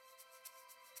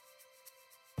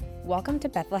Welcome to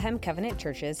Bethlehem Covenant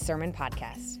Church's Sermon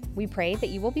Podcast. We pray that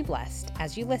you will be blessed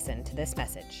as you listen to this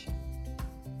message.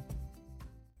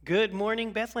 Good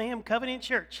morning, Bethlehem Covenant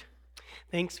Church.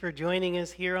 Thanks for joining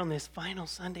us here on this final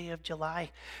Sunday of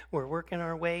July. We're working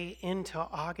our way into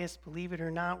August. Believe it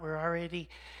or not, we're already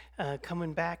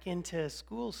coming back into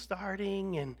school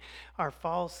starting and our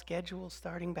fall schedule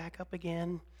starting back up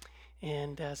again.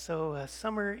 And so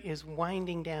summer is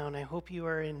winding down. I hope you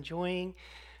are enjoying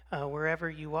wherever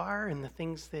you are and the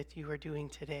things that you are doing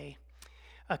today.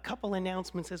 A couple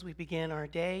announcements as we begin our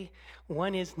day.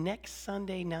 One is next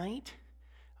Sunday night,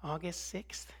 August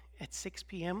 6th at 6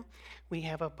 p.m. We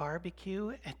have a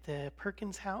barbecue at the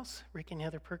Perkins house, Rick and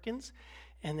Heather Perkins,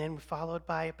 and then followed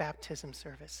by a baptism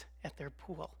service at their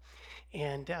pool.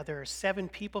 And there are 7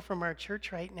 people from our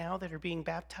church right now that are being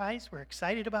baptized. We're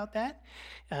excited about that.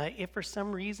 If for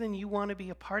some reason you want to be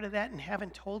a part of that and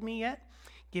haven't told me yet,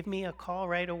 give me a call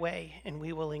right away, and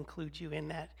we will include you in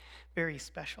that very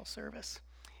special service.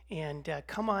 And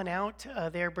come on out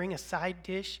there, bring a side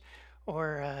dish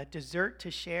or a dessert to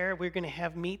share. We're going to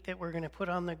have meat that we're going to put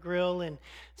on the grill and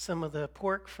some of the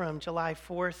pork from July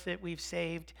 4th that we've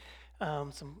saved,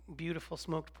 some beautiful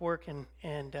smoked pork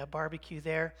and barbecue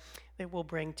there that we'll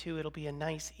bring too. It'll be a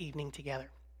nice evening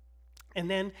together. And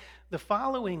then the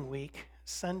following week,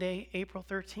 Sunday, April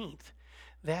 13th,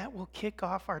 that will kick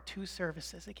off our 2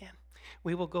 services again.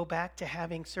 We will go back to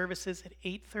having services at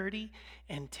 8:30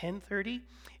 and 10:30.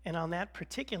 And on that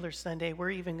particular Sunday, we're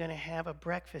even going to have a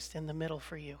breakfast in the middle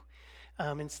for you.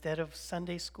 Instead of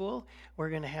Sunday school,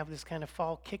 we're going to have this kind of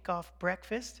fall kickoff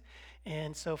breakfast.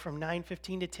 And so from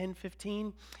 9:15 to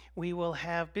 10:15, we will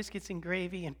have biscuits and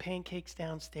gravy and pancakes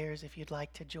downstairs if you'd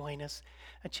like to join us,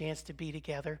 a chance to be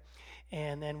together.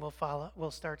 And then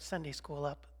we'll start Sunday school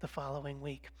up the following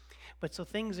week. But so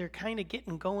things are kind of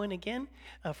getting going again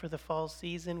for the fall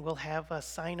season. We'll have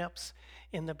sign-ups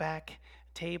in the back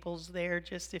tables there,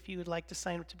 just if you would like to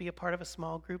sign up to be a part of a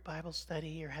small group Bible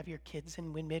study or have your kids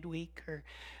in midweek or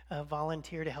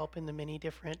volunteer to help in the many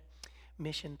different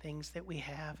mission things that we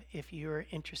have. If you're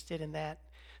interested in that,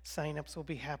 sign-ups will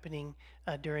be happening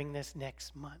during this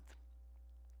next month.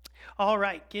 All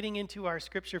right, getting into our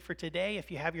scripture for today. If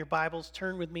you have your Bibles,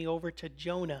 turn with me over to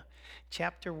Jonah,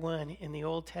 chapter 1 in the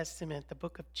Old Testament, the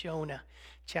book of Jonah,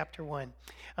 chapter 1.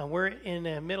 We're in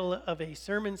the middle of a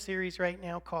sermon series right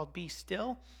now called Be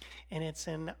Still, and it's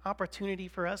an opportunity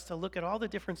for us to look at all the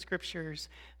different scriptures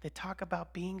that talk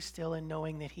about being still and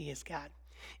knowing that He is God.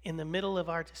 In the middle of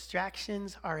our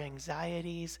distractions, our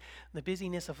anxieties, the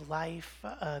busyness of life,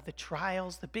 the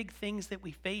trials, the big things that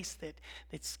we face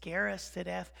that scare us to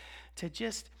death, to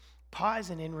just pause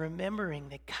and in remembering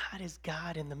that God is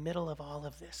God in the middle of all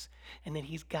of this, and that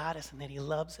He's got us and that He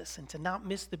loves us, and to not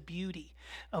miss the beauty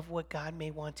of what God may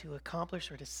want to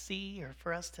accomplish or to see or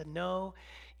for us to know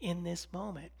in this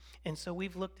moment. And so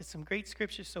we've looked at some great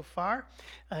scriptures so far.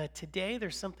 Today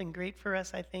there's something great for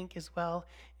us, I think, as well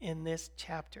in this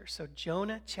chapter. So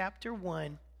Jonah chapter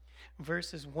 1,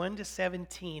 verses 1 to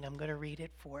 17, I'm going to read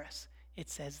it for us. It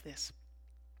says this: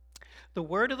 The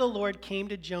word of the Lord came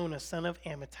to Jonah, son of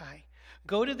Amittai.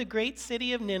 Go to the great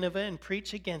city of Nineveh and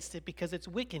preach against it, because its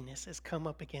wickedness has come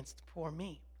up against poor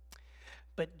me.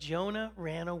 But Jonah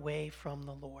ran away from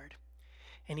the Lord,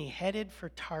 and he headed for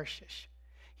Tarshish.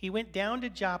 He went down to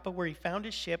Joppa, where he found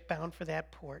a ship bound for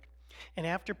that port. And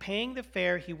after paying the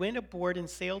fare, he went aboard and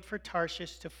sailed for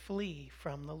Tarshish to flee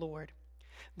from the Lord.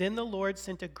 Then the Lord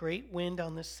sent a great wind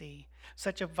on the sea.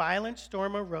 Such a violent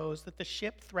storm arose that the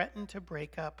ship threatened to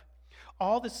break up.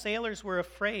 All the sailors were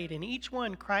afraid, and each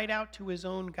one cried out to his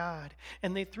own God.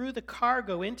 And they threw the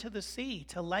cargo into the sea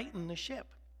to lighten the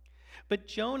ship. But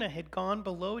Jonah had gone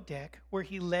below deck, where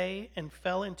he lay and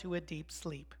fell into a deep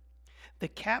sleep. The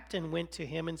captain went to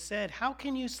him and said, "How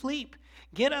can you sleep?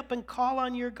 Get up and call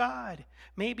on your God.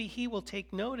 Maybe He will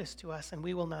take notice to us, and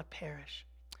we will not perish."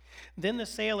 Then the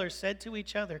sailors said to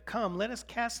each other, "Come, let us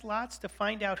cast lots to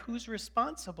find out who's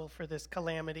responsible for this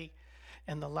calamity."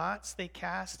 And the lots they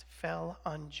cast fell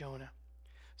on Jonah.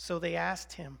 So they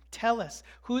asked him, "Tell us,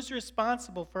 who's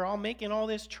responsible for making all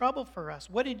this trouble for us?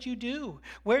 What did you do?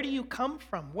 Where do you come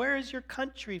from? Where is your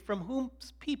country? From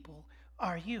whose people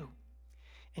are you?"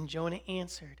 And Jonah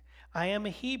answered, "I am a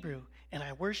Hebrew, and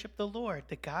I worship the Lord,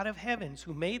 the God of heavens,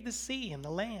 who made the sea and the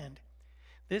land."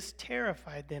 This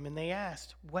terrified them, and they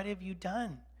asked, "What have you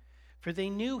done?" For they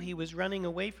knew he was running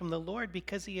away from the Lord,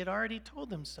 because he had already told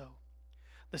them so.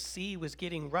 The sea was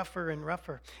getting rougher and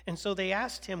rougher, and so they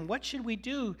asked him, "What should we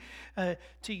do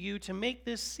to you to make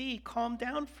this sea calm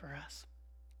down for us?"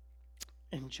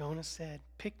 And Jonah said,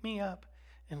 "Pick me up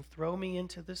and throw me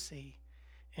into the sea,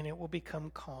 and it will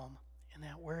become calm." And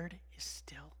that word is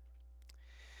still.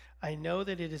 I know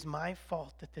that it is my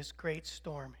fault that this great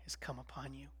storm has come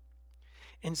upon you."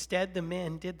 Instead, the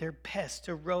men did their best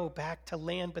to row back to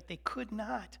land, but they could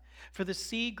not, for the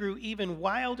sea grew even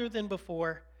wilder than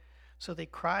before. So they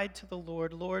cried to the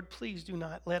Lord, "Lord, please do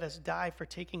not let us die for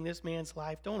taking this man's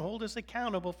life. Don't hold us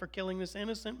accountable for killing this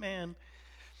innocent man.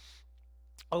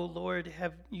 O Lord,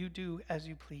 have you do as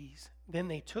you please." Then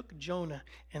they took Jonah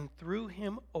and threw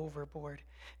him overboard,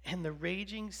 and the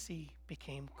raging sea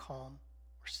became calm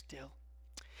or still.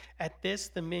 At this,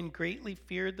 the men greatly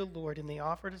feared the Lord, and they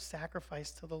offered a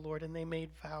sacrifice to the Lord, and they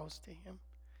made vows to him.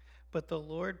 But the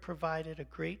Lord provided a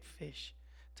great fish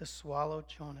to swallow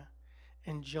Jonah,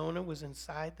 and Jonah was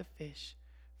inside the fish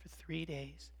for 3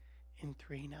 days and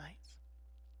 3 nights.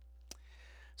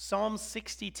 Psalm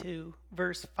 62,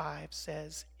 verse 5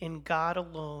 says, "In God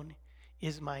alone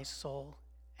is my soul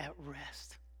at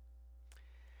rest."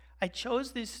 I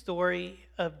chose this story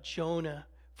of Jonah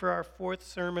for our 4th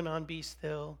sermon on Be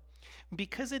Still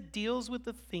because it deals with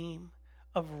the theme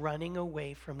of running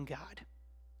away from God.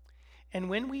 And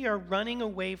when we are running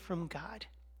away from God,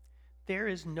 there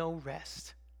is no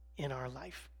rest in our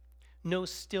life, no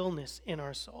stillness in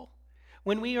our soul.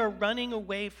 When we are running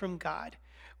away from God,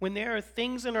 when there are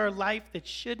things in our life that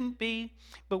shouldn't be,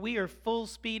 but we are full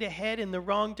speed ahead in the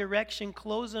wrong direction,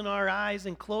 closing our eyes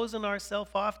and closing ourselves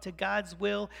off to God's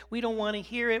will, we don't want to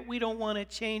hear it, we don't want to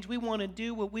change, we want to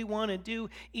do what we want to do,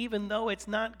 even though it's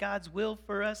not God's will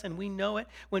for us and we know it.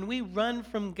 When we run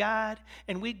from God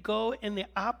and we go in the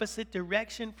opposite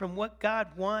direction from what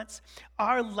God wants,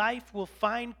 our life will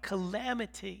find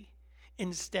calamity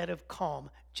instead of calm,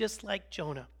 just like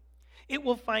Jonah. It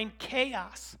will find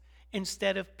chaos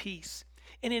instead of peace.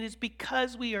 And it is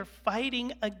because we are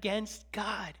fighting against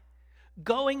God,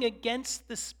 going against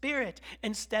the Spirit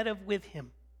instead of with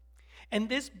him. And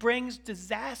this brings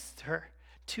disaster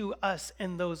to us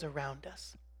and those around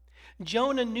us.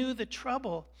 Jonah knew the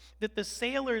trouble that the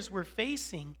sailors were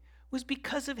facing was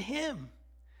because of him.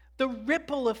 The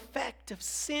ripple effect of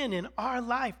sin in our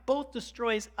life both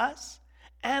destroys us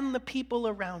and the people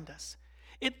around us.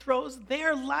 It throws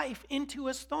their life into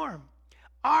a storm.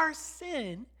 Our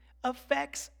sin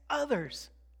affects others.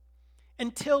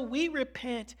 Until we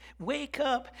repent, wake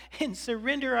up, and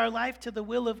surrender our life to the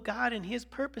will of God and his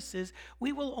purposes,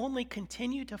 we will only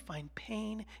continue to find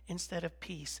pain instead of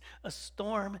peace, a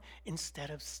storm instead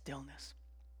of stillness.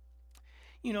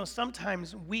 You know,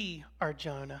 sometimes we are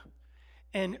Jonah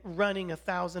and running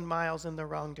 1,000 miles in the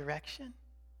wrong direction.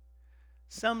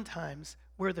 Sometimes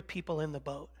we're the people in the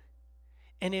boat.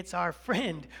 And it's our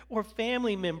friend or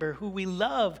family member who we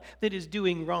love that is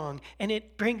doing wrong. And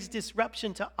it brings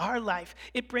disruption to our life.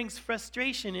 It brings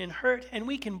frustration and hurt. And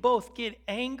we can both get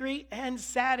angry and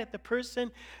sad at the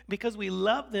person because we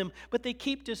love them. But they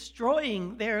keep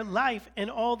destroying their life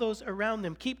and all those around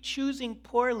them. Keep choosing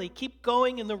poorly. Keep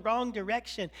going in the wrong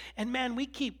direction. And man, we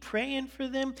keep praying for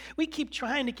them. We keep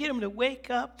trying to get them to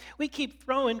wake up. We keep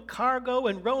throwing cargo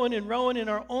and rowing in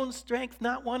our own strength,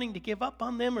 not wanting to give up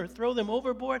on them or throw them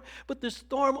overboard. But the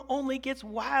storm only gets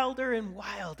wilder and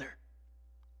wilder.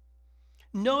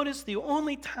 Notice the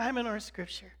only time in our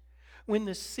scripture when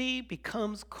the sea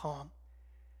becomes calm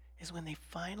is when they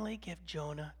finally give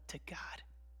Jonah to God.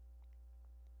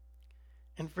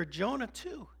 And for Jonah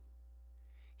too,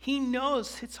 he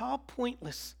knows it's all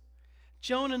pointless.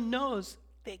 Jonah knows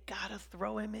they gotta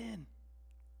throw him in.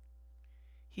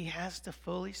 He has to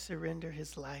fully surrender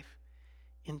his life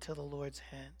into the Lord's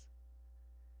hands.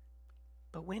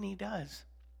 But when he does,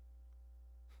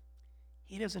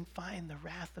 he doesn't find the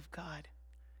wrath of God,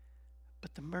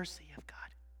 but the mercy of God.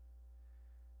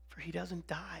 For he doesn't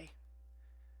die,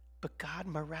 but God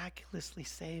miraculously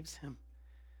saves him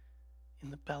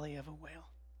in the belly of a whale.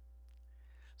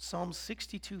 Psalm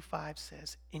 62:5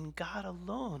 says, "In God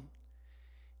alone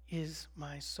is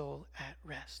my soul at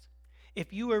rest."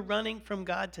 If you are running from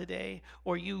God today,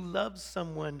 or you love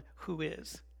someone who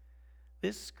is,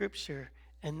 this scripture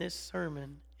and this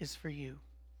sermon is for you.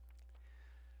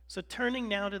 So turning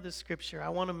now to the scripture, I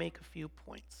want to make a few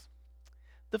points.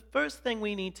 The first thing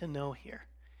we need to know here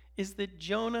is that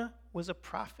Jonah was a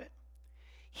prophet.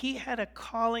 He had a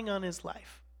calling on his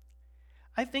life.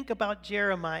 I think about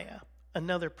Jeremiah,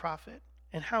 another prophet,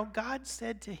 and how God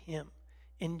said to him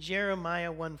in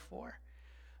Jeremiah 1:4,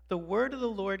 "The word of the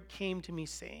Lord came to me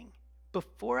saying,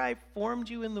 before I formed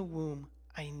you in the womb,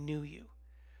 I knew you.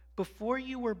 Before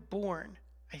you were born,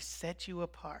 I set you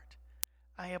apart.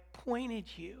 I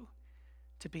appointed you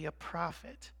to be a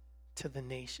prophet to the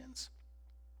nations."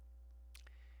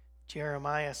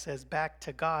 Jeremiah says back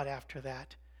to God after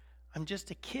that, "I'm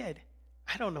just a kid.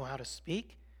 I don't know how to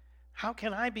speak. How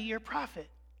can I be your prophet?"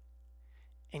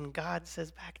 And God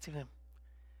says back to him,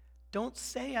 don't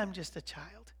say I'm just a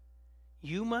child.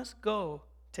 You must go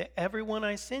to everyone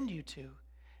I send you to,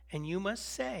 and you must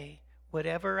say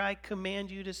whatever I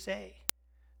command you to say.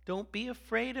 Don't be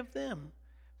afraid of them,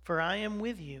 for I am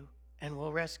with you and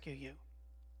will rescue you.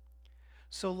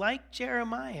 So like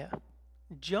Jeremiah,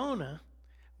 Jonah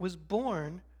was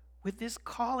born with this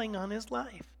calling on his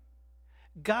life.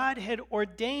 God had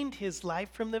ordained his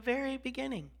life from the very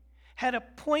beginning, had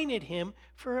appointed him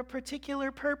for a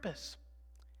particular purpose.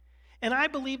 And I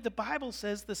believe the Bible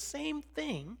says the same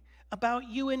thing about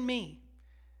you and me.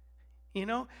 You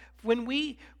know, when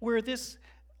we were this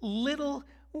little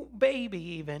baby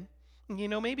even,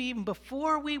 maybe even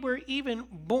before we were even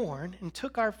born and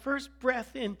took our first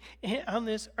breath on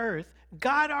this earth,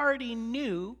 God already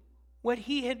knew what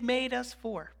he had made us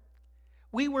for.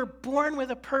 We were born with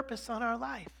a purpose on our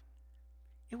life.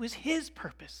 It was his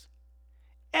purpose.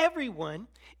 Everyone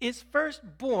is first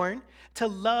born to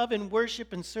love and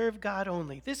worship and serve God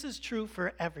only. This is true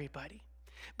for everybody.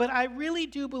 But I really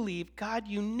do believe God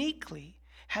uniquely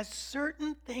has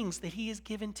certain things that he has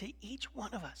given to each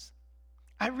one of us.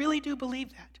 I really do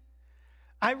believe that.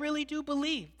 I really do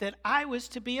believe that I was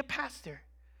to be a pastor.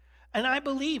 And I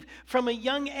believe from a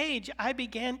young age, I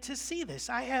began to see this.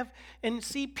 I have and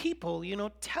see people,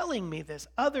 telling me this.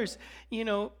 Others,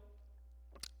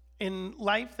 in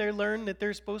life, they learn that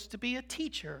they're supposed to be a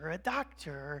teacher or a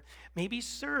doctor or maybe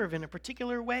serve in a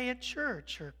particular way at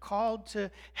church or called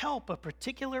to help a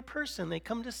particular person. They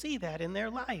come to see that in their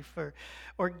life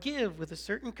or give with a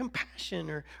certain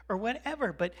compassion or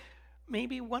whatever. But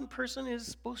maybe one person is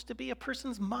supposed to be a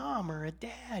person's mom or a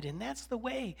dad, and that's the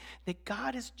way that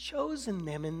God has chosen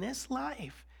them in this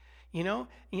life.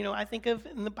 I think of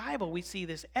in the Bible, we see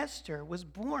this. Esther was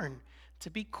born to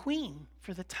be queen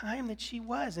for the time that she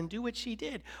was and do what she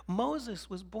did. Moses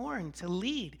was born to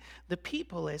lead the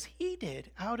people as he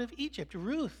did out of Egypt.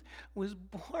 Ruth was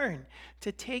born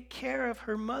to take care of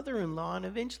her mother-in-law and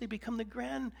eventually become the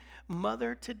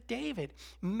grandmother to David.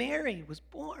 Mary was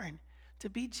born to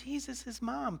be Jesus'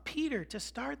 mom. Peter to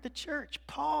start the church.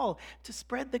 Paul to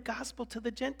spread the gospel to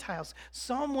the Gentiles.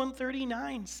 Psalm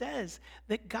 139 says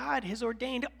that God has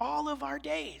ordained all of our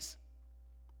days.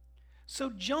 So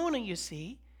Jonah, you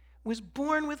see, was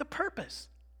born with a purpose.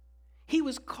 He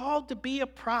was called to be a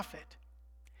prophet.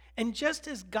 And just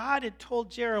as God had told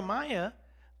Jeremiah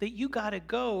that you got to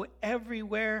go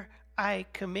everywhere I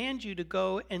command you to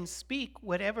go and speak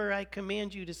whatever I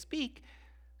command you to speak,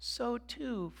 so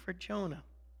too for Jonah.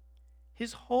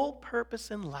 His whole purpose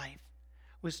in life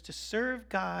was to serve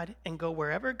God and go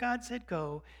wherever God said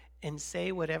go and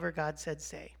say whatever God said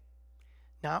say.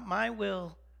 Not my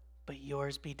will, but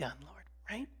yours be done, Lord.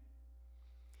 Right?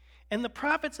 And the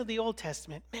prophets of the Old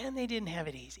Testament, man, they didn't have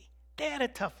it easy. They had a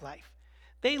tough life.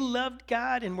 They loved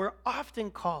God and were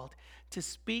often called to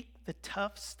speak the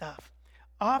tough stuff,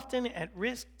 often at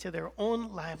risk to their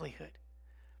own livelihood.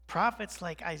 Prophets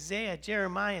like Isaiah,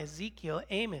 Jeremiah, Ezekiel,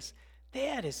 Amos, they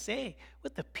had to say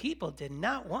what the people did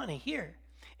not want to hear.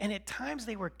 And at times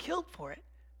they were killed for it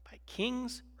by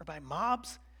kings or by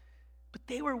mobs, but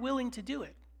they were willing to do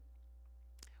it.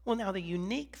 Well, now the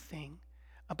unique thing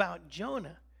about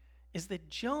Jonah is that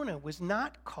Jonah was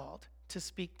not called to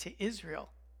speak to Israel,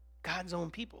 God's own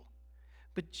people,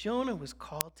 but Jonah was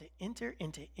called to enter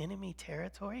into enemy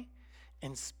territory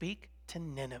and speak to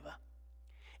Nineveh.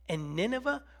 And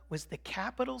Nineveh was the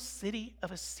capital city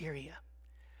of Assyria,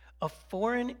 a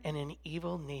foreign and an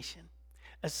evil nation.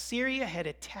 Assyria had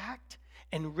attacked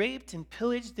and raped and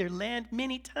pillaged their land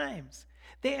many times.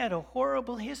 They had a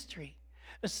horrible history.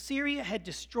 Assyria had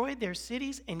destroyed their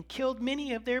cities and killed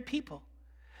many of their people.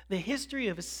 The history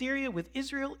of Assyria with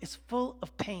Israel is full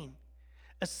of pain.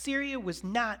 Assyria was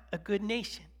not a good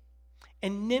nation,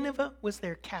 and Nineveh was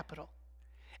their capital.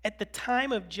 At the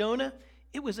time of Jonah,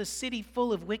 it was a city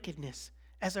full of wickedness,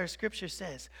 as our scripture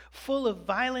says, full of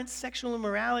violence, sexual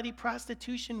immorality,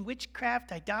 prostitution,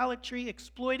 witchcraft, idolatry,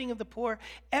 exploiting of the poor.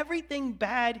 Everything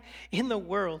bad in the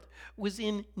world was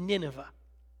in Nineveh.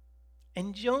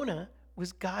 And Jonah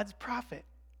was God's prophet.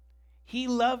 He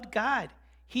loved God.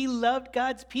 He loved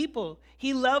God's people.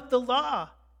 He loved the law.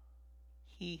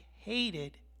 He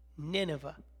hated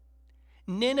Nineveh.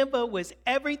 Nineveh was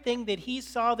everything that he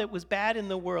saw that was bad in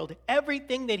the world,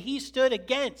 everything that he stood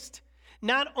against.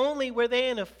 Not only were they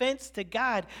an offense to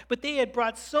God, but they had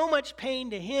brought so much pain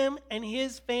to him and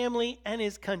his family and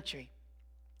his country.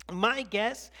 My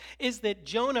guess is that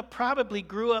Jonah probably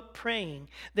grew up praying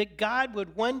that God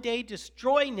would one day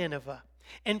destroy Nineveh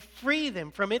and free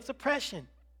them from its oppression.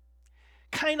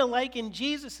 Kind of like in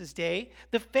Jesus' day,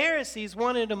 the Pharisees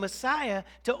wanted a Messiah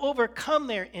to overcome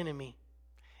their enemy.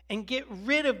 and get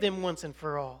rid of them once and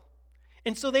for all.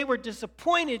 And so they were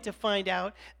disappointed to find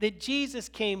out that Jesus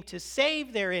came to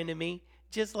save their enemy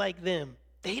just like them.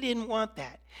 They didn't want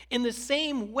that. In the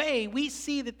same way, we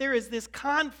see that there is this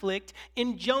conflict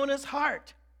in Jonah's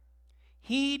heart.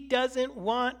 He doesn't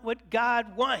want what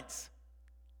God wants.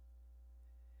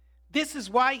 This is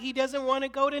why he doesn't want to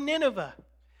go to Nineveh.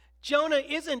 Jonah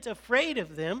isn't afraid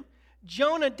of them.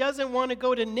 Jonah doesn't want to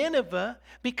go to Nineveh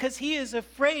because he is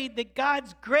afraid that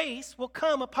God's grace will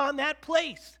come upon that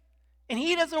place. And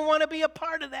he doesn't want to be a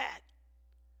part of that.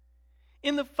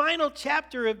 In the final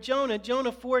chapter of Jonah,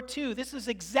 Jonah 4:2, this is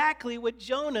exactly what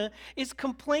Jonah's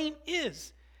complaint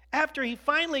is. After he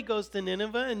finally goes to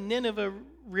Nineveh and Nineveh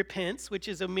repents, which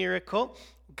is a miracle,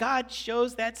 God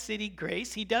shows that city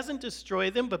grace. He doesn't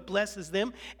destroy them, but blesses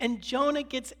them. And Jonah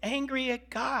gets angry at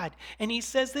God. And he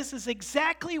says, this is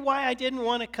exactly why I didn't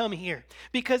want to come here.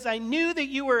 Because I knew that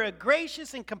you were a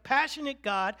gracious and compassionate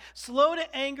God, slow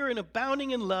to anger and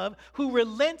abounding in love, who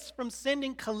relents from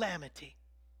sending calamity.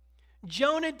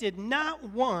 Jonah did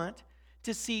not want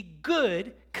to see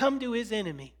good come to his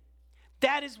enemy.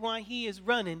 That is why he is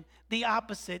running the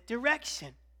opposite direction.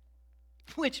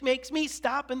 Which makes me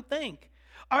stop and think.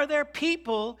 Are there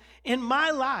people in my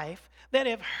life that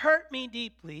have hurt me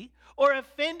deeply or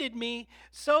offended me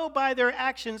so by their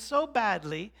actions so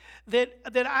badly that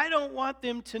I don't want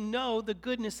them to know the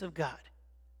goodness of God?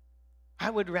 I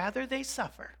would rather they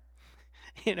suffer.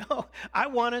 I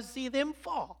want to see them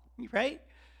fall, right?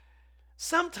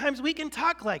 Sometimes we can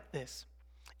talk like this.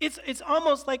 It's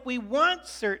almost like we want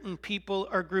certain people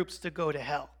or groups to go to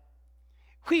hell.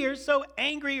 We are so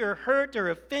angry or hurt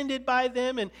or offended by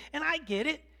them, and I get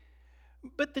it.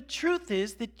 But the truth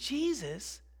is that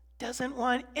Jesus doesn't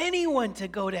want anyone to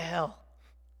go to hell.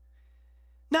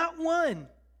 Not one.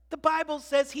 The Bible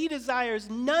says he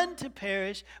desires none to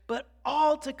perish, but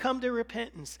all to come to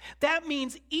repentance. That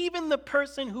means even the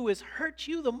person who has hurt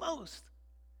you the most.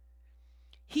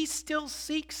 He still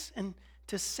seeks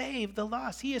to save the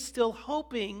lost. He is still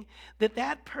hoping that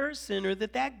that person or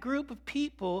that group of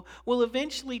people will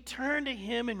eventually turn to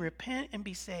him and repent and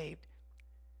be saved.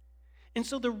 And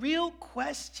so the real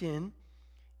question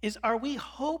is, are we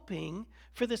hoping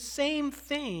for the same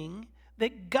thing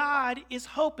that God is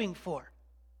hoping for?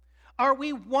 Are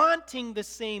we wanting the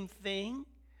same thing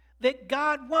that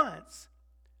God wants?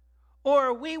 Or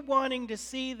are we wanting to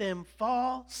see them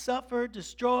fall, suffer,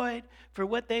 destroyed for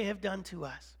what they have done to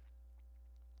us?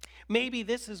 Maybe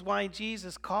this is why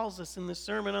Jesus calls us in the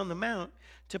Sermon on the Mount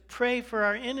to pray for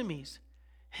our enemies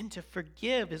and to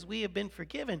forgive as we have been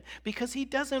forgiven, because he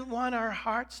doesn't want our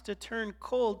hearts to turn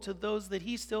cold to those that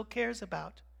he still cares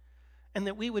about and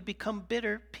that we would become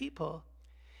bitter people.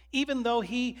 Even though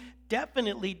he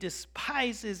definitely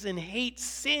despises and hates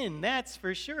sin, that's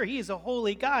for sure. He is a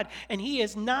holy God, and he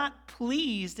is not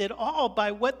pleased at all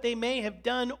by what they may have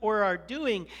done or are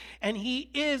doing, and he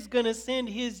is going to send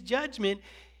his judgment.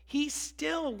 He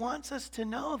still wants us to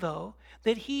know, though,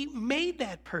 that he made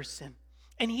that person,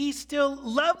 and he still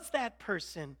loves that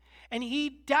person, and he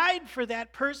died for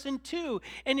that person too,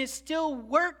 and is still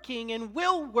working and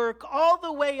will work all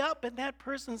the way up in that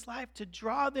person's life to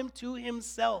draw them to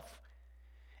himself.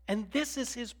 And this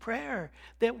is his prayer,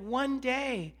 that one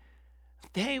day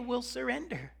they will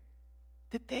surrender,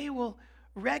 that they will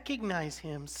recognize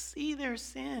him, see their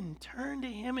sin, turn to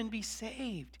him and be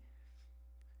saved.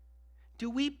 Do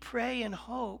we pray and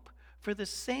hope for the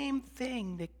same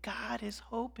thing that God is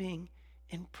hoping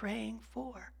and praying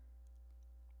for?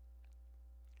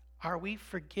 Are we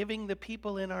forgiving the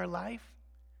people in our life?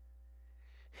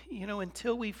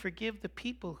 Until we forgive the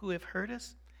people who have hurt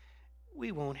us,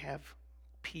 we won't have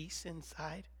peace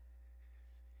inside.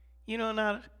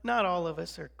 Not all of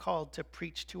us are called to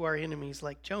preach to our enemies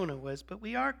like Jonah was, but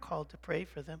we are called to pray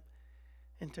for them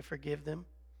and to forgive them,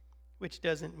 which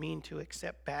doesn't mean to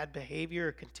accept bad behavior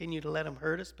or continue to let them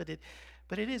hurt us, but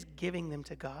it is giving them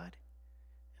to God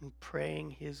and praying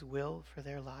his will for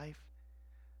their life,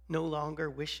 no longer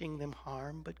wishing them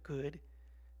harm but good,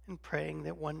 and praying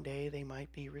that one day they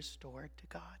might be restored to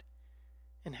God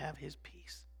and have his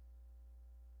peace.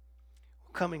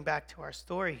 Coming back to our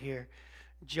story here,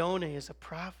 Jonah is a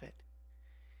prophet.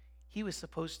 He was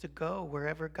supposed to go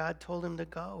wherever God told him to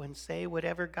go and say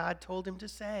whatever God told him to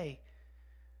say.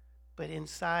 But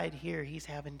inside here, he's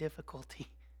having difficulty.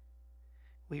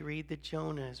 We read that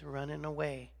Jonah is running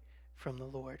away from the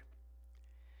Lord.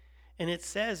 And it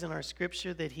says in our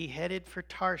scripture that he headed for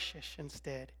Tarshish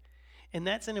instead. And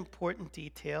that's an important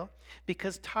detail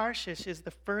because Tarshish is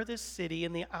the furthest city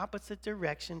in the opposite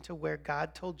direction to where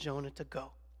God told Jonah to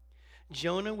go.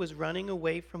 Jonah was running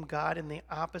away from God in the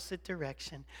opposite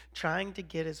direction, trying to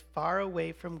get as far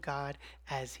away from God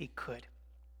as he could.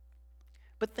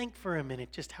 But think for a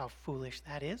minute just how foolish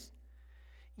that is.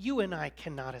 You and I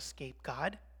cannot escape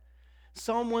God.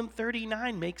 Psalm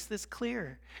 139 makes this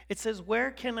clear. It says,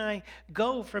 "Where can I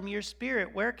go from your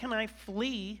spirit? Where can I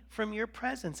flee from your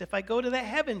presence? If I go to the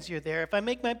heavens, you're there. If I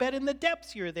make my bed in the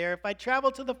depths, you're there. If I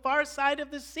travel to the far side of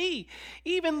the sea,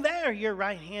 even there your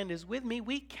right hand is with me."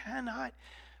 We cannot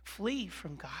flee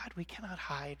from God. We cannot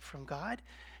hide from God.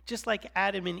 Just like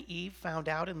Adam and Eve found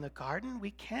out in the garden,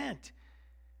 we can't.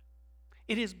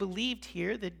 It is believed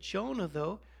here that Jonah,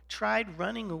 though, tried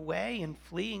running away and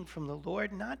fleeing from the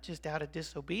Lord, not just out of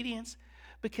disobedience,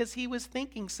 because he was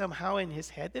thinking somehow in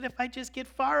his head that if I just get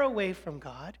far away from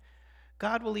God,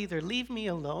 God will either leave me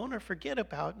alone or forget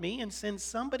about me and send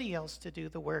somebody else to do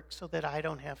the work so that I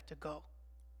don't have to go.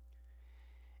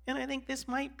 And I think this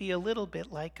might be a little bit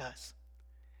like us.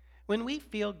 When we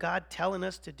feel God telling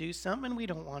us to do something and we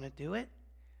don't want to do it,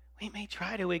 we may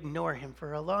try to ignore him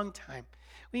for a long time.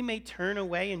 We may turn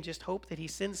away and just hope that he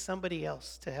sends somebody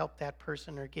else to help that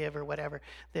person or give or whatever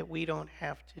that we don't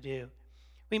have to do.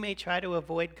 We may try to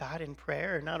avoid God in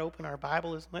prayer or not open our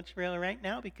Bible as much really right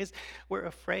now because we're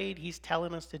afraid he's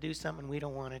telling us to do something we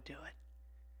don't want to do it.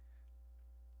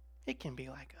 It can be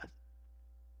like us.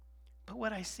 But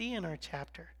what I see in our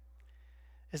chapter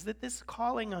is that this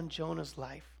calling on Jonah's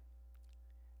life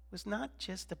was not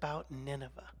just about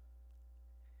Nineveh.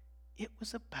 It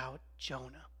was about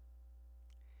Jonah.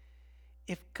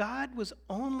 If God was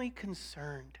only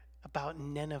concerned about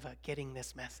Nineveh getting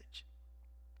this message,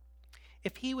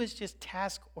 if he was just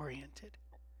task-oriented,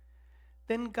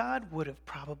 then God would have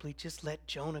probably just let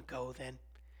Jonah go then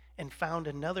and found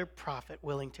another prophet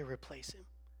willing to replace him.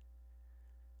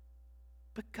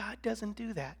 But God doesn't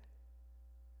do that.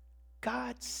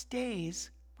 God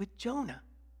stays with Jonah.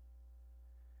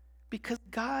 Because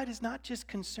God is not just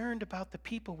concerned about the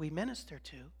people we minister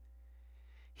to,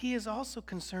 he is also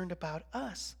concerned about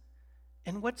us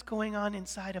and what's going on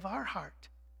inside of our heart.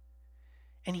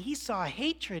 And he saw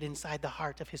hatred inside the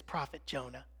heart of his prophet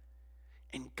Jonah,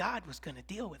 and God was going to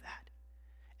deal with that.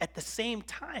 At the same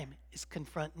time as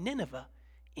confront Nineveh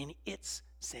in its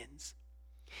sins.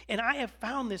 And I have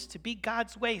found this to be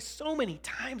God's way so many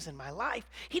times in my life.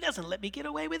 He doesn't let me get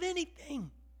away with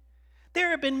anything.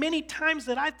 There have been many times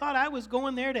that I thought I was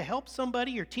going there to help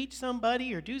somebody or teach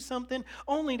somebody or do something,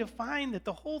 only to find that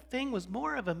the whole thing was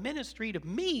more of a ministry to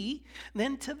me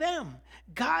than to them.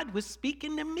 God was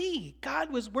speaking to me. God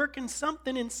was working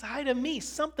something inside of me,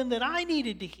 something that I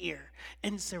needed to hear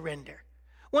and surrender.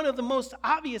 One of the most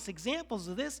obvious examples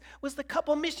of this was the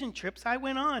couple mission trips I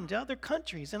went on to other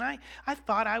countries. And I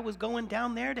thought I was going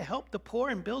down there to help the poor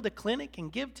and build a clinic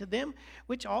and give to them,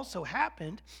 which also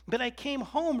happened. But I came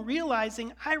home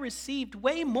realizing I received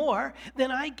way more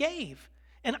than I gave.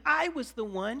 And I was the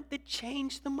one that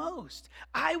changed the most.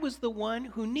 I was the one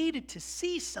who needed to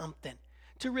see something,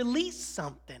 to release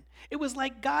something. It was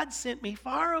like God sent me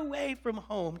far away from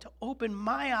home to open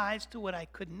my eyes to what I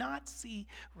could not see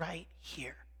right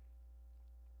here.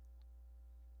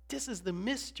 This is the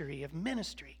mystery of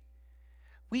ministry.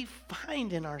 We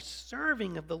find in our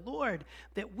serving of the Lord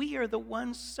that we are the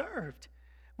ones served.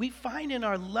 We find in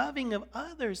our loving of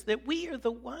others that we are the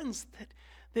ones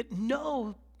that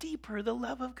know deeper the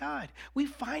love of God. We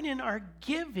find in our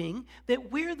giving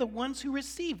that we're the ones who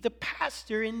receive. The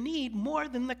pastor in need more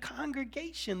than the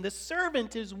congregation. The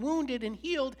servant is wounded and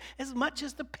healed as much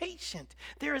as the patient.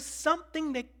 There is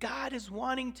something that God is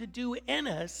wanting to do in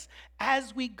us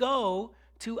as we go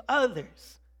to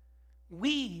others.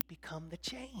 We become the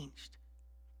changed.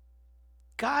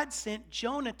 God sent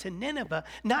Jonah to Nineveh,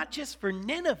 not just for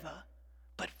Nineveh,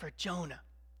 but for Jonah.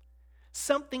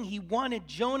 Something he wanted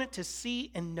Jonah to see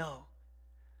and know.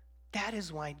 That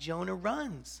is why Jonah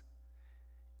runs.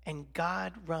 And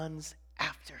God runs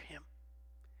after him.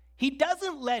 He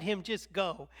doesn't let him just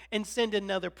go and send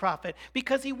another prophet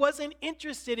because he wasn't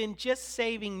interested in just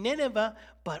saving Nineveh,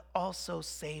 but also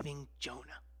saving Jonah.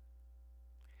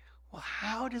 Well,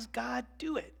 how does God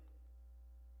do it?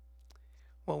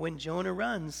 Well, when Jonah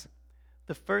runs,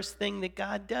 the first thing that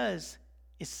God does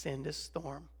is send a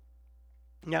storm.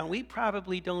 Now, we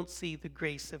probably don't see the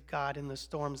grace of God in the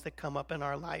storms that come up in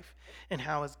our life and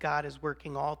how as God is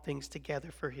working all things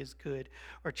together for his good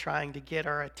or trying to get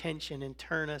our attention and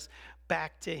turn us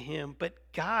back to him. But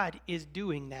God is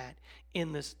doing that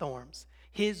in the storms.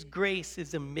 His grace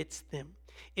is amidst them.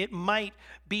 It might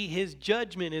be his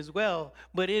judgment as well,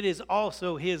 but it is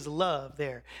also his love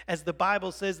there. As the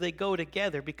Bible says, they go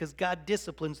together because God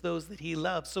disciplines those that he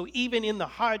loves. So even in the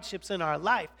hardships in our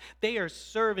life, they are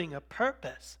serving a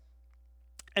purpose.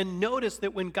 And notice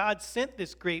that when God sent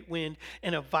this great wind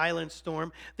and a violent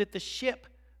storm, that the ship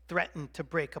threatened to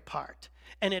break apart.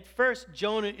 And at first,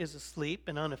 Jonah is asleep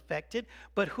and unaffected,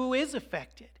 but who is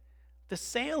affected? The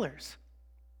sailors,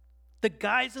 the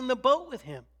guys in the boat with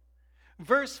him.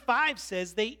 Verse 5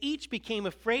 says they each became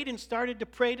afraid and started to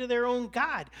pray to their own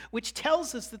God, which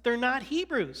tells us that they're not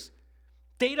Hebrews.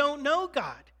 They don't know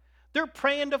God. They're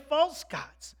praying to false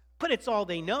gods, but it's all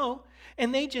they know.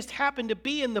 And they just happened to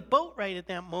be in the boat right at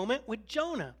that moment with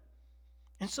Jonah.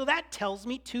 And so that tells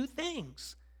me two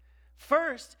things.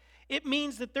 First, it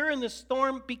means that they're in the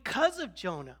storm because of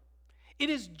Jonah. It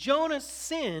is Jonah's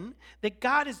sin that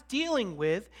God is dealing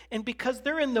with, and because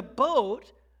they're in the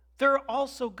boat, they're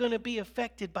also going to be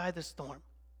affected by the storm.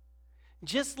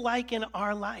 Just like in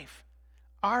our life,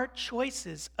 our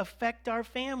choices affect our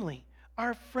family,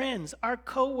 our friends, our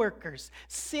coworkers.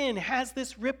 Sin has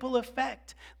this ripple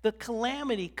effect. The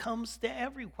calamity comes to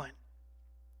everyone.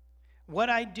 What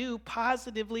I do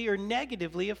positively or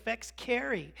negatively affects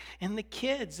Carrie and the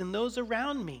kids and those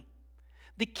around me.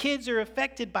 The kids are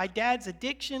affected by dad's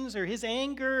addictions or his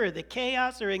anger or the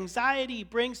chaos or anxiety he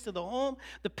brings to the home.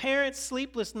 The parents'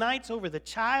 sleepless nights over the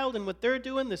child and what they're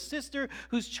doing. The sister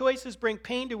whose choices bring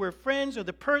pain to her friends, or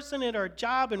the person at our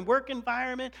job and work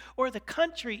environment, or the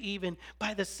country even,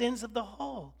 by the sins of the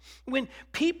whole. When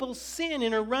people sin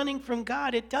and are running from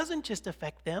God, it doesn't just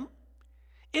affect them.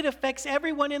 It affects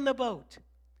everyone in the boat.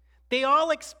 They all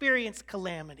experience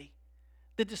calamity.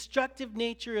 The destructive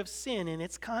nature of sin and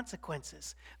its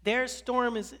consequences. Their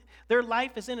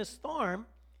life is in a storm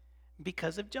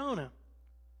because of Jonah.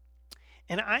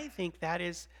 And I think that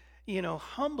is,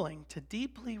 humbling to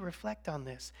deeply reflect on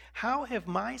this. How have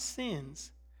my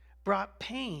sins brought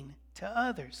pain to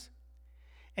others?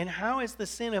 And how has the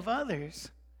sin of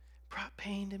others brought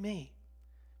pain to me?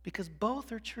 Because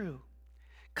both are true.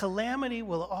 Calamity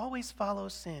will always follow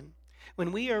sin.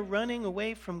 When we are running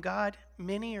away from God,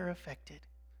 many are affected,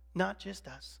 not just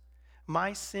us.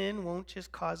 My sin won't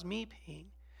just cause me pain,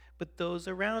 but those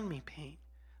around me pain,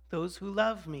 those who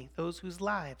love me, those whose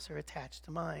lives are attached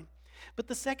to mine. But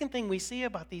the second thing we see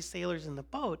about these sailors in the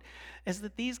boat is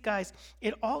that these guys,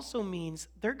 it also means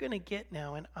they're going to get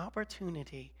now an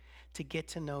opportunity to get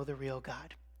to know the real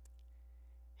God.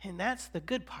 And that's the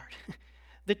good part.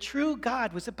 The true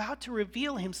God was about to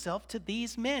reveal himself to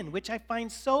these men, which I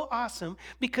find so awesome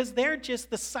because they're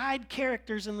just the side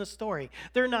characters in the story.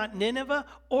 They're not Nineveh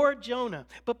or Jonah.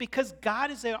 But because God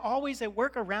is always at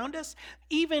work around us,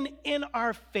 even in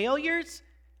our failures,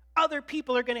 other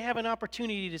people are going to have an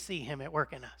opportunity to see him at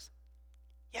work in us.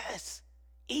 Yes,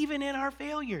 even in our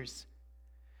failures.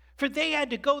 For they had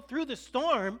to go through the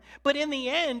storm, but in the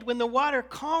end, when the water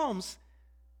calms,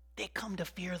 they come to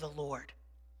fear the Lord.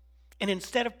 And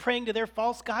instead of praying to their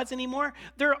false gods anymore,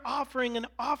 they're offering an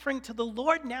offering to the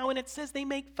Lord now, and it says they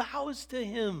make vows to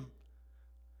him.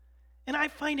 And I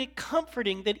find it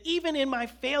comforting that even in my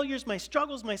failures, my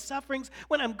struggles, my sufferings,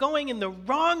 when I'm going in the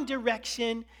wrong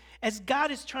direction, as God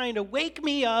is trying to wake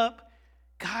me up,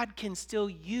 God can still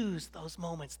use those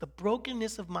moments, the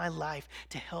brokenness of my life,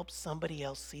 to help somebody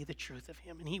else see the truth of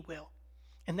him, and he will.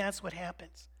 And that's what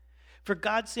happens. For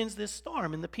God sends this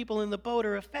storm, and the people in the boat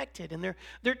are affected, and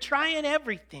they're trying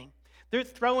everything. They're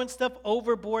throwing stuff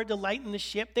overboard to lighten the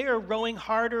ship. They are rowing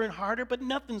harder and harder, but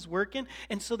nothing's working.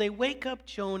 And so they wake up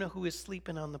Jonah, who is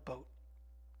sleeping on the boat,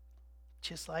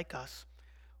 just like us,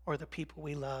 or the people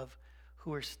we love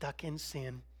who are stuck in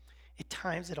sin. At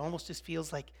times, it almost just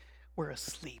feels like we're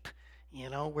asleep.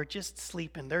 We're just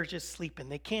sleeping. They're just sleeping.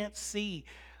 They can't see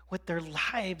what their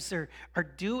lives are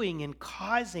doing and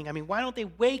causing. I mean, why don't they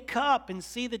wake up and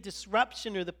see the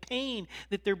disruption or the pain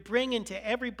that they're bringing to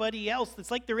everybody else? It's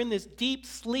like they're in this deep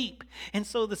sleep. And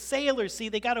so the sailors,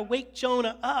 they got to wake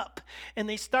Jonah up, and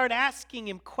they start asking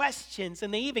him questions,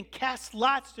 and they even cast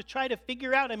lots to try to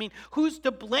figure out, who's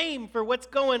to blame for what's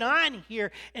going on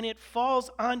here? And it falls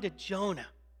onto Jonah.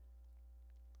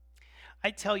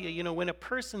 I tell you, when a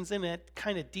person's in a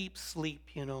kind of deep sleep,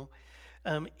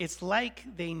 it's like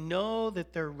they know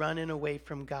that they're running away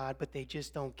from God, but they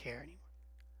just don't care anymore.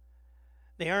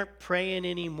 They aren't praying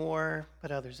anymore,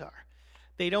 but others are.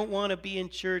 They don't want to be in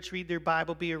church, read their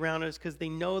Bible, be around us because they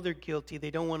know they're guilty.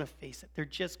 They don't want to face it. They're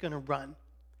just going to run.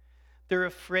 They're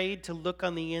afraid to look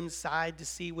on the inside to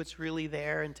see what's really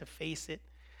there and to face it,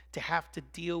 to have to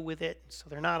deal with it. So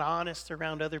they're not honest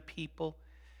around other people.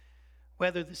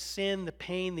 Whether the sin, the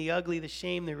pain, the ugly, the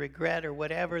shame, the regret, or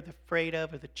whatever they're afraid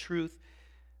of, or the truth,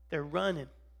 they're running, and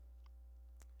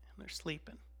they're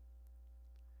sleeping.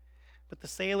 But the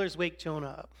sailors wake Jonah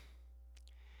up,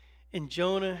 and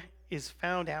Jonah is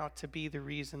found out to be the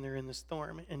reason they're in the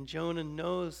storm. And Jonah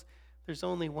knows there's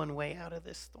only one way out of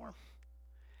this storm,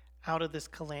 out of this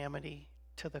calamity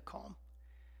to the calm.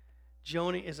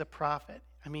 Jonah is a prophet.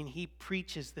 I mean, he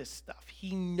preaches this stuff.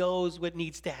 He knows what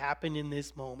needs to happen in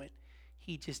this moment.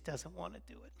 He just doesn't want to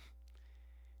do it.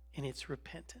 And it's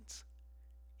repentance.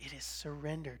 It is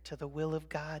surrender to the will of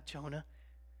God, Jonah.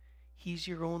 He's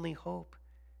your only hope,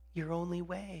 your only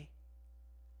way.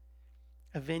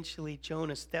 Eventually,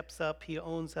 Jonah steps up, he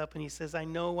owns up, and he says, I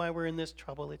know why we're in this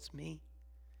trouble. It's me.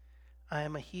 I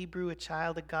am a Hebrew, a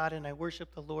child of God, and I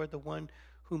worship the Lord, the one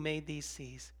who made these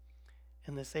seas.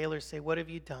 And the sailors say, what have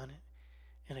you done?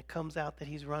 And it comes out that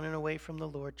he's running away from the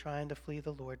Lord, trying to flee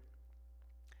the Lord.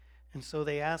 And so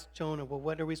they ask Jonah, well,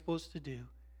 what are we supposed to do?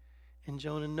 And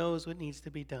Jonah knows what needs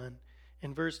to be done.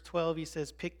 In verse 12, he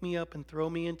says, pick me up and throw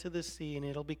me into the sea, and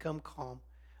it'll become calm.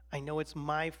 I know it's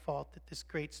my fault that this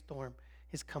great storm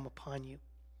has come upon you.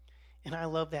 And I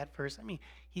love that verse. I mean,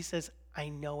 he says, I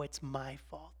know it's my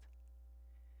fault.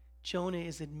 Jonah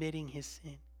is admitting his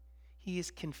sin. He is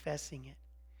confessing it.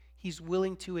 He's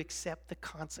willing to accept the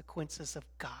consequences of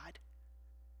God.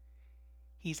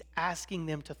 He's asking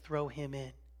them to throw him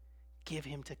in, give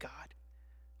him to God,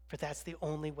 for that's the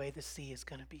only way the sea is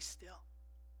going to be still.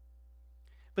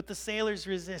 But the sailors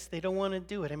resist. They don't want to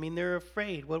do it. I mean, they're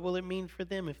afraid. What will it mean for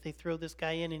them if they throw this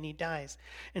guy in and he dies?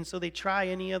 And so they try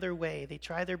any other way. They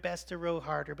try their best to row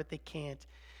harder, but they can't.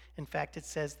 In fact, it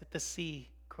says that the sea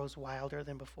grows wilder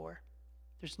than before.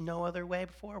 There's no other way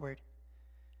forward.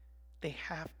 They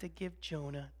have to give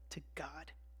Jonah to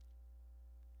God.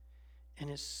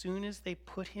 And as soon as they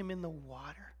put him in the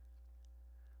water,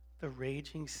 the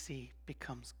raging sea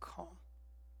becomes calm.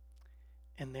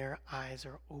 And their eyes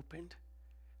are opened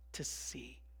to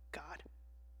see God.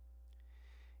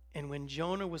 And when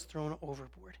Jonah was thrown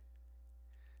overboard,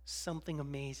 something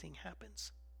amazing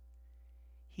happens.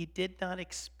 He did not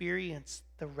experience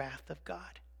the wrath of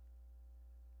God,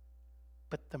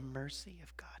 but the mercy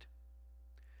of God.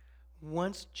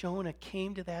 Once Jonah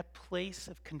came to that place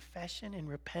of confession and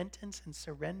repentance and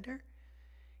surrender,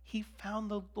 he found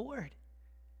the Lord.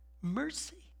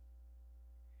 Mercy.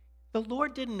 The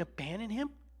Lord didn't abandon him.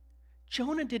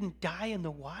 Jonah didn't die in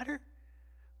the water,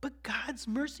 but God's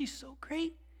mercy is so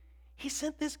great. He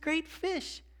sent this great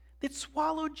fish that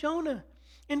swallowed Jonah.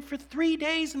 And for 3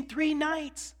 days and 3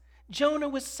 nights, Jonah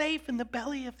was safe in the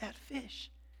belly of that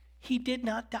fish. He did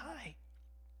not die.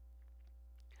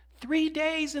 3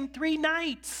 days and 3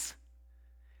 nights.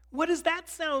 What does that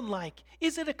sound like?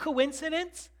 Is it a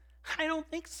coincidence? I don't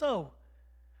think so.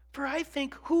 For I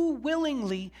think, who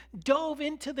willingly dove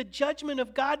into the judgment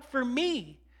of God for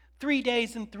me 3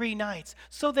 days and 3 nights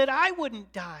so that I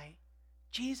wouldn't die?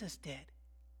 Jesus did.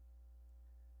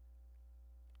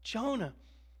 Jonah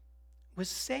was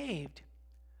saved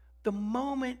the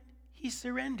moment he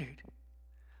surrendered,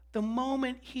 the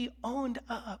moment he owned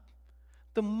up,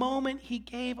 the moment he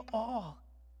gave all.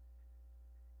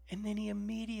 And then he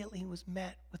immediately was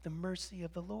met with the mercy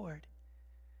of the Lord.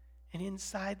 And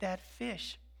inside that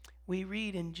fish, we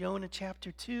read in Jonah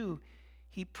chapter 2,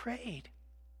 he prayed.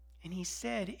 And he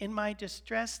said, in my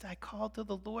distress I called to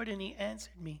the Lord, and he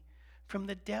answered me. From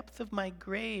the depth of my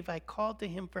grave I called to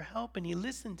him for help, and he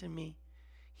listened to me.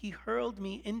 He hurled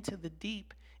me into the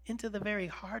deep, into the very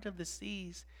heart of the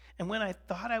seas. And when I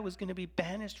thought I was going to be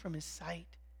banished from his sight,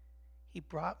 he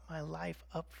brought my life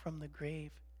up from the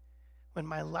grave. When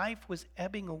my life was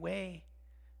ebbing away,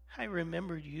 I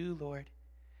remembered you, Lord,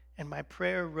 and my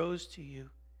prayer rose to you,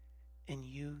 and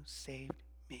you saved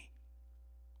me.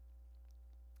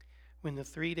 When the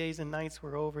 3 days and nights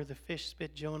were over, the fish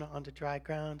spit Jonah onto dry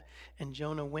ground, and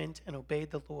Jonah went and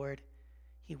obeyed the Lord.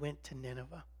 He went to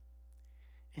Nineveh.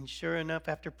 And sure enough,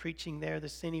 after preaching there, the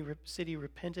city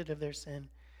repented of their sin,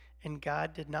 and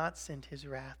God did not send his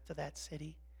wrath to that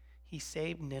city. He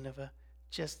saved Nineveh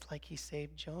just like he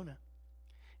saved Jonah.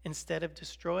 Instead of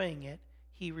destroying it,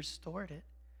 he restored it.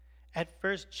 At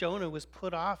first, Jonah was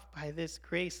put off by this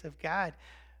grace of God.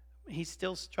 He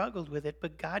still struggled with it,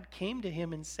 but God came to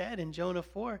him and said in Jonah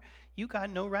 4, you got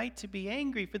no right to be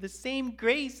angry, for the same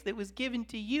grace that was given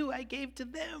to you, I gave to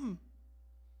them.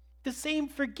 The same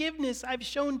forgiveness I've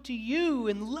shown to you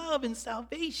in love and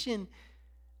salvation,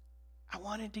 I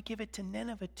wanted to give it to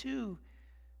Nineveh too.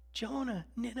 Jonah,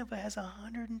 Nineveh has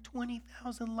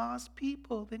 120,000 lost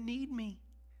people that need me.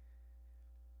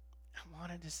 I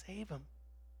wanted to save them.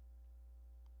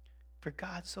 For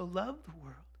God so loved the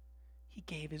world, he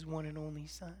gave his one and only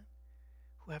Son.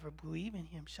 Whoever believes in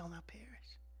him shall not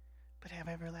perish, but have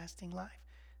everlasting life.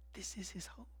 This is his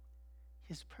hope,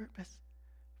 his purpose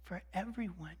for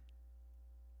everyone.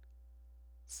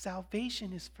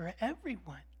 Salvation is for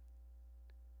everyone.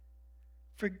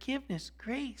 Forgiveness,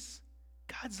 grace,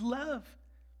 God's love.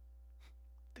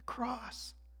 The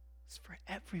cross is for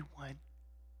everyone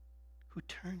who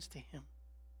turns to him.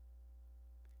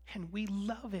 And we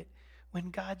love it when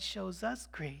God shows us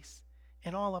grace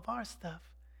in all of our stuff.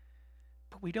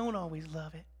 But we don't always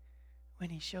love it when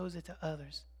he shows it to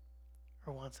others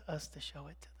or wants us to show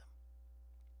it to them.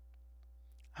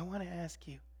 I want to ask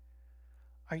you,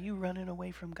 are you running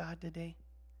away from God today?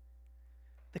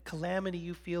 The calamity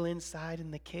you feel inside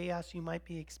and the chaos you might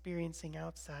be experiencing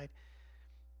outside,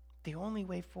 the only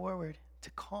way forward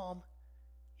to calm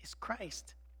is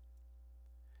Christ.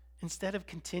 Instead of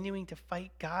continuing to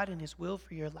fight God and his will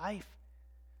for your life,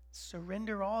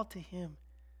 surrender all to him,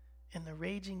 and the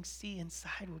raging sea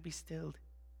inside will be stilled.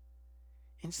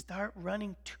 And start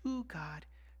running to God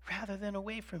rather than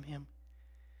away from him.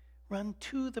 Run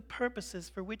to the purposes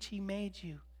for which he made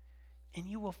you, and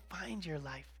you will find your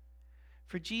life.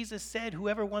 For Jesus said,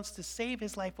 whoever wants to save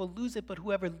his life will lose it, but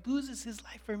whoever loses his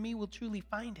life for me will truly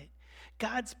find it.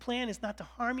 God's plan is not to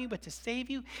harm you, but to save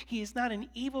you. He is not an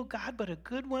evil God, but a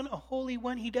good one, a holy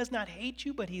one. He does not hate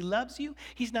you, but he loves you.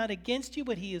 He's not against you,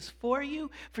 but he is for you.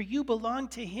 For you belong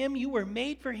to him. You were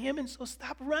made for him, and so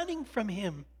stop running from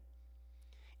him.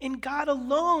 In God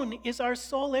alone is our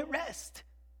soul at rest.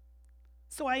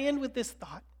 So I end with this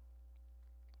thought.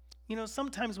 You know,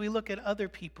 sometimes we look at other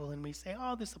people and we say,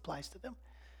 oh, this applies to them.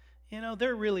 You know,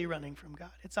 they're really running from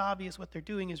God. It's obvious what they're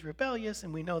doing is rebellious,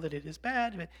 and we know that it is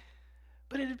bad,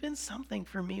 but it had been something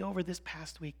for me over this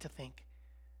past week to think,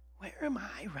 where am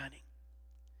I running?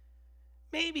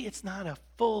 Maybe it's not a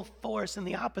full force in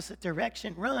the opposite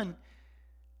direction run,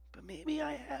 but maybe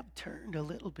I have turned a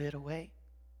little bit away.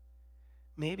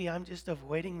 Maybe I'm just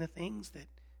avoiding the things that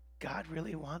God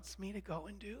really wants me to go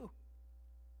and do.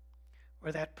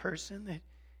 Or that person that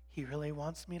he really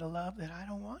wants me to love that I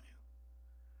don't want to.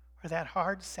 Or that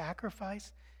hard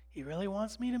sacrifice he really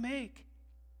wants me to make.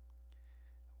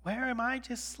 Where am I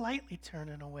just slightly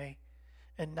turning away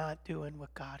and not doing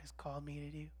what God has called me to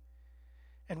do?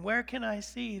 And where can I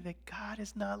see that God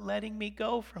is not letting me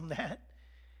go from that?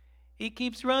 He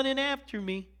keeps running after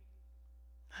me,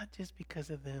 not just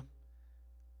because of them,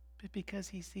 but because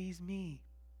he sees me.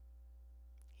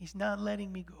 He's not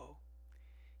letting me go.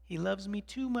 He loves me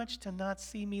too much to not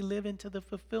see me live into the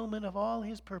fulfillment of all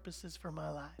his purposes for my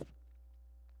life.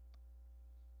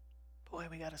 Boy,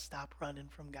 we got to stop running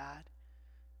from God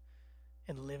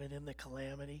and living in the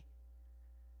calamity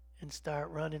and start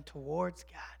running towards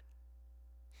God,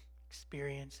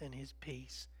 experiencing his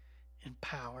peace and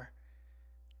power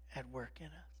at work in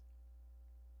us.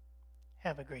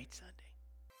 Have a great Sunday.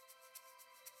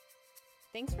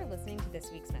 Thanks for listening to this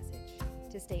week's message.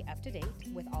 To stay up to date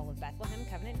with all of Bethlehem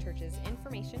Covenant Church's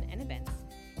information and events,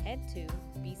 head to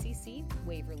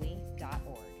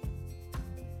bccwaverly.org.